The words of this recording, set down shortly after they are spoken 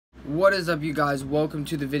What is up, you guys? Welcome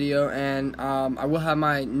to the video, and I will have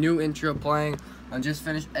my new intro playing. I just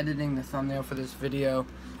finished editing the thumbnail for this video,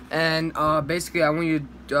 and basically I want you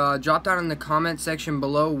to drop down in the comment section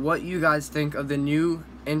below what you guys think of the new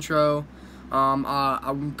intro.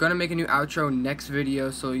 I'm gonna make a new outro next video,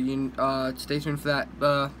 so you stay tuned for that.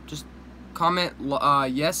 Just comment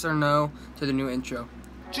yes or no to the new intro.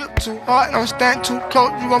 Drip too hard, don't stand too close.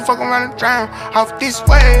 You gon' fuck around and drown. Off this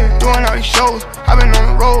way, doing all these shows. I've been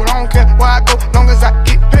on the road, I don't care where I go, long as I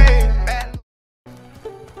get paid.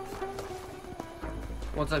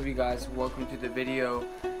 What's up, you guys? Welcome to the video.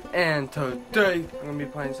 And today I'm gonna be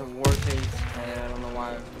playing some Warface, and I don't know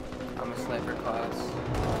why I'm a sniper class.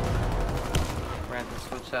 We're gonna have to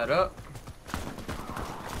switch that up.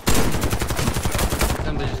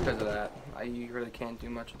 Simply just because of that. You really can't do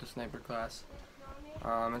much with the sniper class.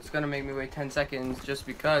 It's gonna make me wait 10 seconds just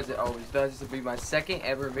because it always does. This will be my second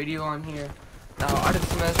ever video on here. Now I just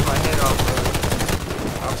smashed my head off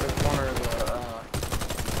the corner of the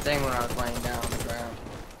thing when I was laying down on the ground.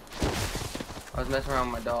 I was messing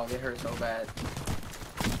around with my dog. It hurt so bad.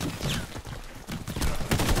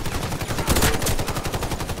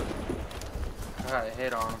 I got a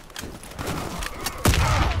hit on him.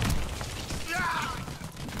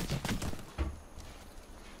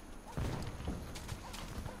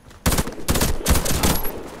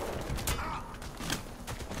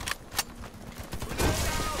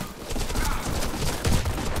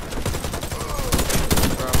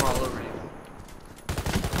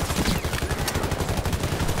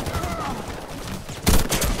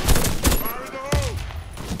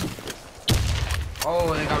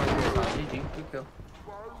 Oh, they got me from the side. GG, good kill.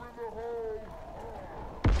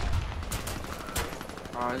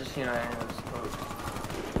 Oh, I just seen I was close.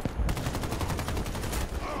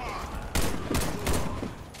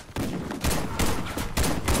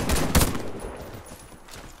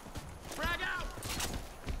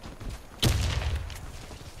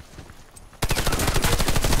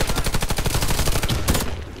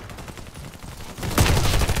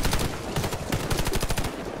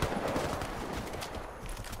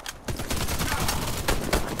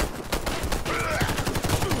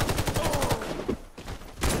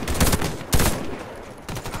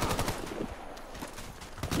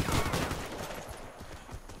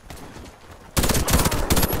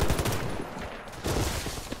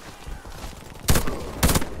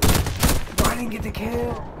 I didn't get the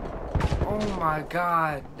kill. Oh my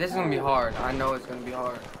god. This is gonna be hard. I know it's gonna be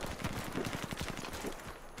hard.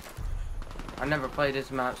 I never played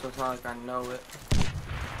this map, so it's not like I know it.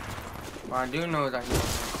 What I do know is I can get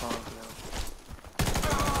some clone kills.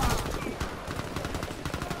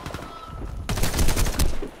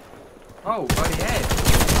 Oh, buddy head.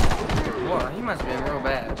 Whoa, he must have been real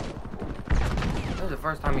bad. This is the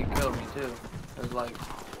first time he killed me too. It was like,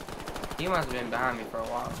 he must have been behind me for a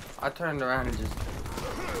while. I turned around and just...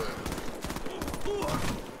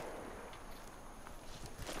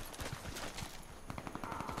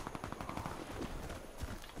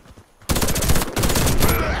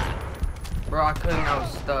 Bro, I couldn't, I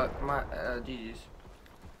was stuck. My, GG's.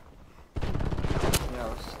 Yeah, I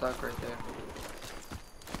was stuck right there.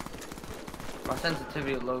 My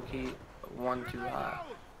sensitivity low-key, 1 too high.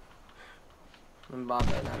 I'm Bob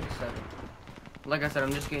at 97. Like I said,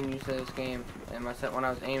 I'm just getting used to this game, and when I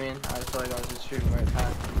was aiming, I just felt like I was just shooting right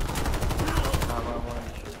past him. Not what I wanted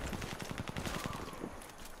to shoot.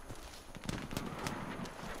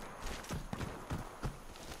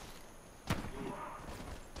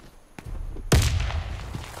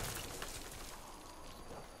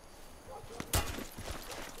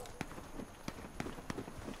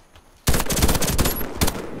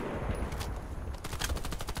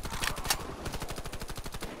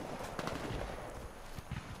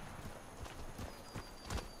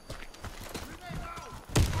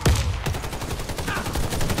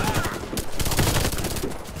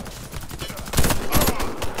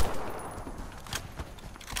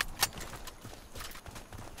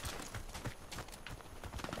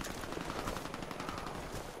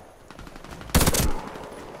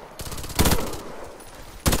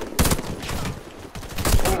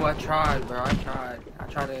 I tried, bro. I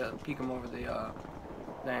tried to peek him over the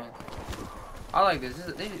thing. I like this.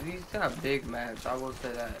 These kind of big maps. I will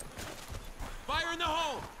say that. Fire in the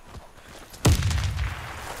hole.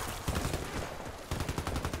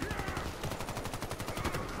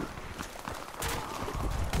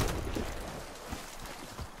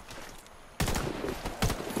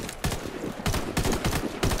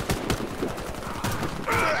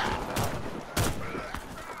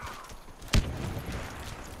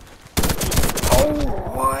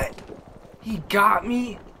 He got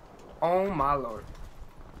me. Oh my lord.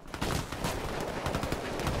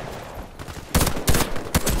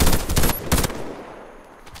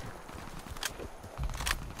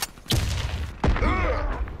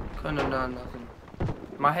 Couldn't have done nothing.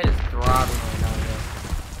 My head is throbbing right now, yo.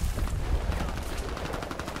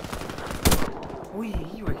 Oh,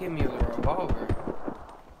 you were hitting me with a revolver.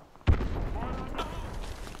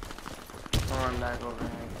 Run back over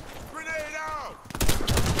here. Grenade out!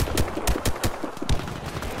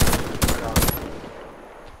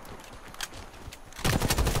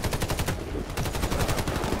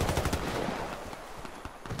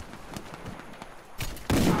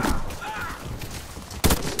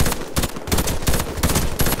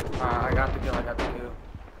 I got the kill, I got the kill.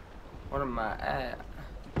 What am I at?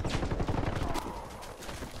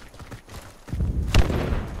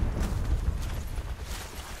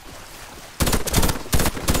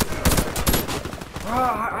 Bro,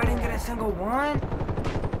 I didn't get a single one?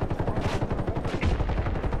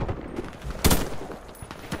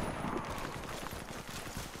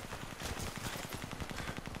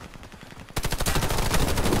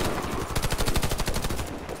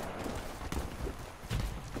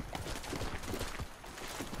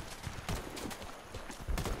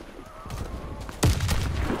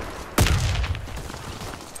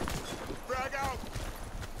 Frag out!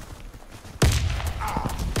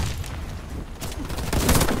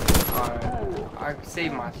 I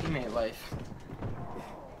saved my teammate life.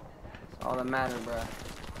 That's all that mattered, bro.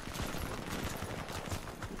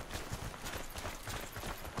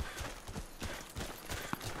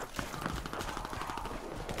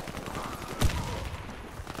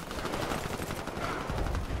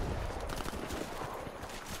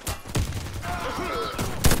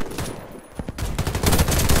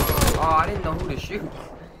 Oh, I didn't know who to shoot.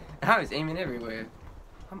 I was aiming everywhere.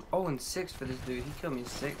 I'm 0-6 for this dude. He killed me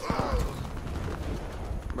 6 times.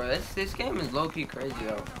 Bro, this game is low-key crazy,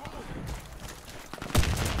 though.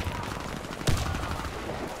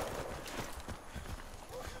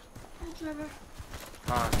 Hey, Trevor.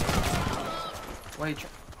 Wait,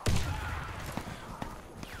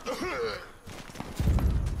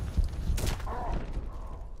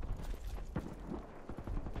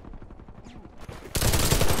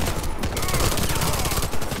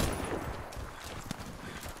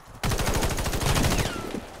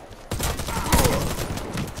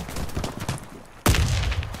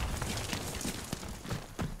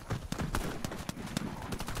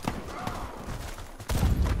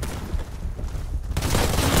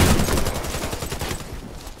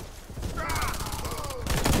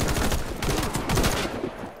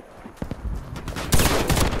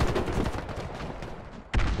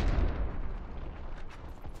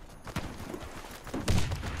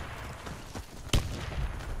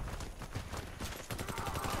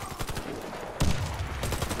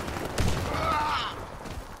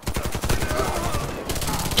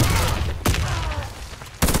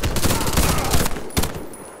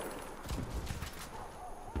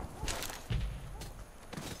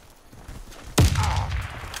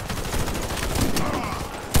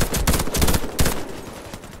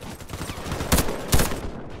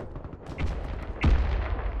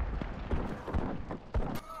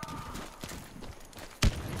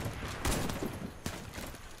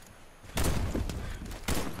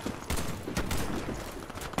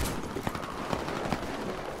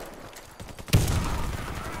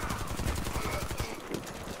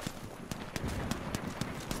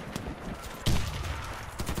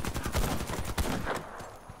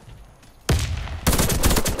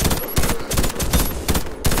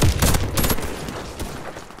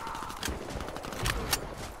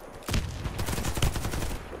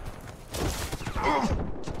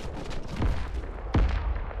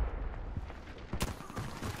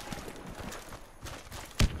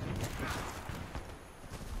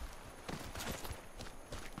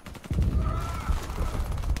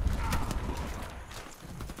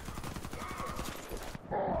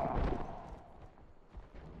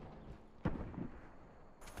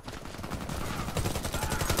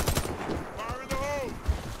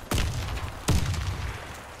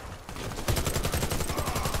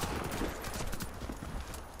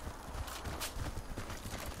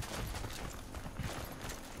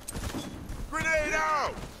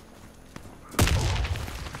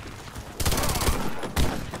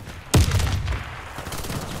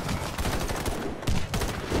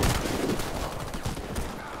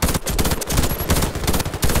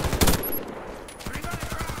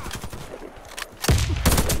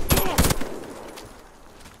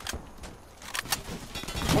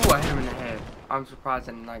 Oh, I hit him in the head. I'm surprised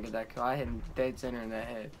I did not get that kill. I hit him dead center in the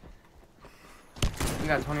head. We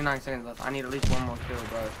got 29 seconds left. I need at least one more kill,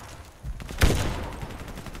 bro.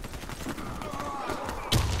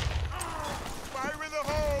 Fire in the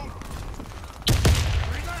hole!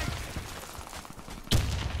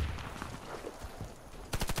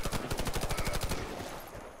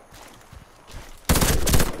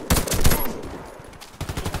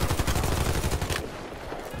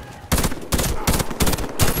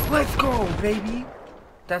 Let's go, baby.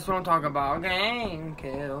 That's what I'm talking about. Gang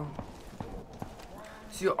kill.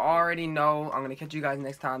 So you already know. I'm gonna catch you guys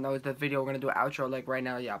next time. That was the video. We're gonna do an outro like right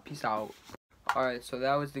now. Yeah, peace out. Alright, so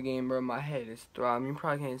that was the game, bro. My head is throbbing. You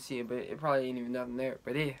probably can't see it, but it probably ain't even nothing there.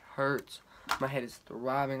 But it hurts. My head is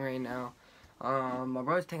throbbing right now. My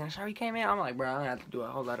brother's taking a shower. He came in. I'm like, bro, I don't have to do a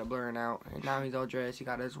whole lot of blurring out. And now he's all dressed. He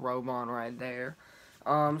got his robe on right there.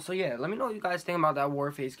 So yeah, let me know what you guys think about that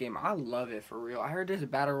Warface game. I love it for real. I heard there's a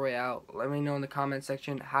battle royale. Let me know in the comment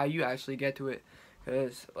section how you actually get to it.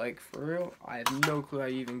 Cause like for real, I have no clue how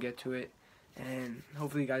you even get to it. And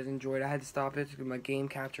hopefully you guys enjoyed. I had to stop it because my game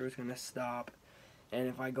capture was gonna stop. And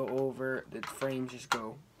if I go over, the frames just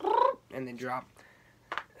go and then drop.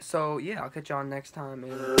 So yeah, I'll catch y'all next time.